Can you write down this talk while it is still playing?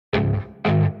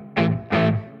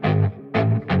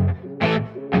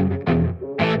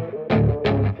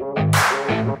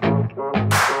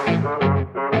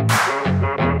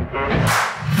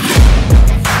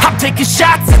taking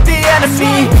shots at the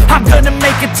enemy. I'm gonna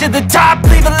make it to the top,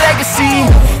 leave a legacy.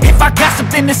 If I got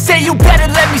something to say, you better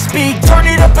let me speak. Turn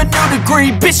it up a new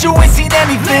degree, bitch, you ain't seen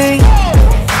anything.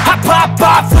 I pop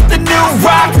off with the new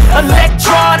rock,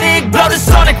 electronic, blow the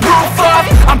sonic roof up.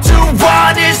 I'm too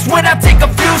honest when I take a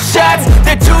few shots.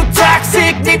 They're too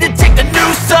toxic, need to take the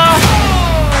noose off.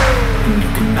 And you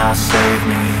cannot save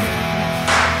me,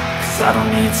 'cause I don't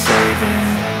need saving.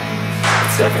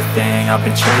 It's everything I've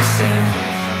been chasing,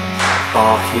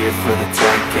 all here for the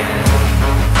taking.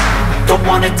 Don't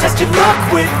wanna test your luck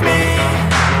with me,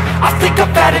 I think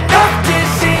I've had enough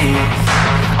disease.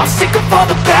 I'm sick of all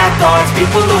the bad thoughts,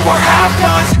 people who are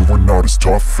half-nots. You were not as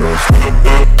tough as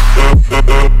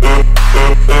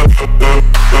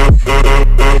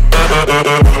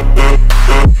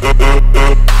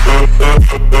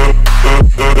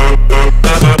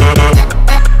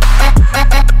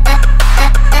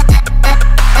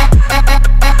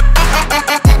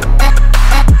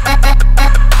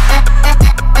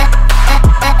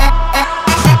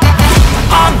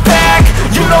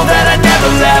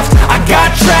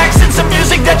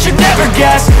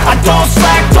I don't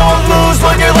slack, don't lose,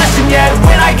 learn your lesson yet.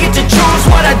 When I get to choose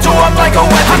what I do, I'm like a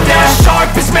weapon. I'm not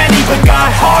sharp as many, but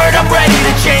got heart. I'm ready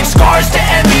to change scars to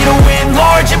envy, to win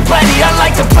large and plenty. I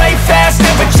like to play fast,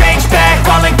 never change back.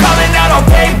 Calling out, I'll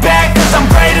pay back, 'cause I'm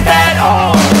great at that.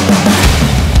 Oh,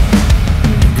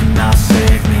 you cannot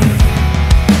save me,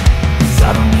 'cause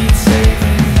I don't need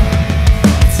saving.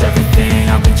 It's everything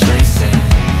I've been chasing,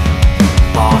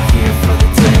 all here for the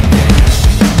taking.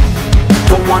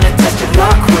 Don't wanna test your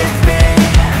luck with me,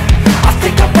 I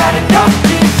think I've had enough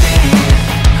disease.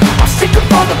 I'm sick of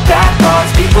all the bad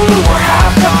thoughts, people who are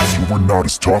half-nots. you were not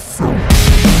as tough though.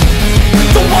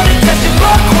 Don't wanna test your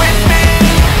luck with me,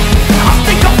 I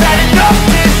think I've had enough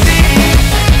disease.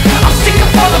 I'm sick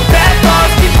of all the bad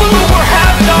thoughts, people who are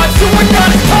half-nots, who are not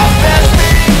as tough as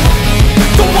me.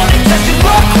 Don't wanna test your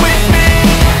luck with me,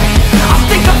 I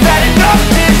think I've had enough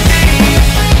disease.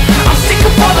 I'm sick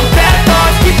of all the bad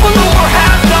thoughts, people who are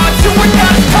half-nots, who are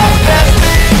not as tough as me.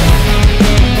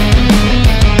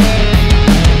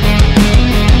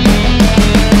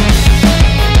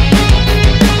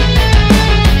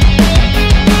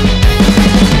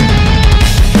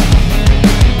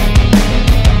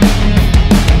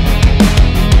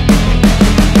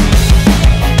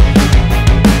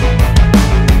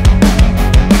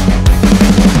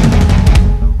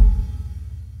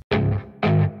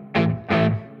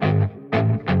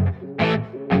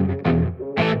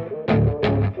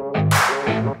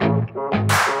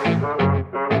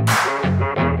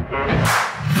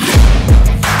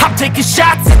 Taking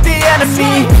shots at the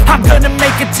enemy. I'm gonna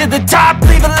make it to the top,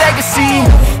 leave a legacy.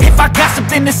 If I got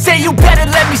something to say, you better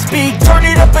let me speak. Turn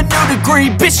it up a new degree,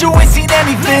 bitch, you ain't seen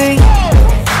anything.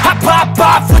 I pop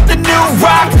off with the new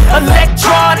rock,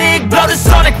 electronic, blow the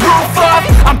sonic roof up.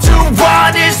 I'm too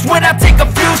honest when I take a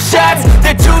few shots.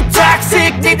 They're too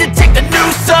toxic, need to take the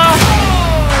noose off.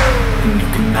 And you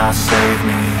cannot save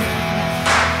me,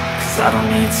 'cause I don't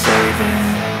need saving.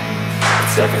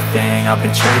 It's everything I've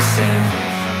been chasing,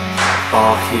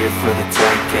 all here for the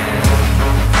taking.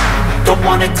 Don't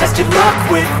wanna test your luck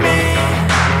with me,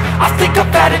 I think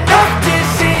I've had enough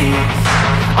disease.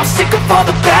 I'm sick of all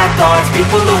the bad thoughts,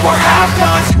 people who are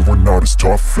half-nots. You were not as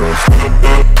tough as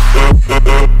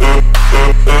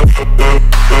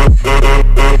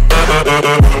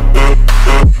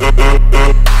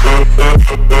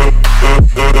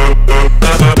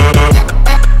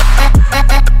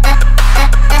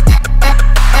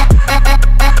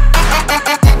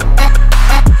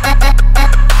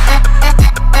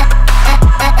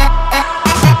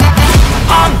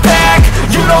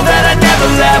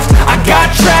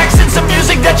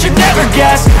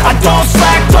I don't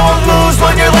slack, don't lose,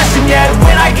 learn your lesson yet.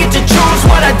 When I get to choose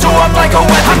what I do, I'm like a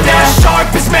weapon. I'm not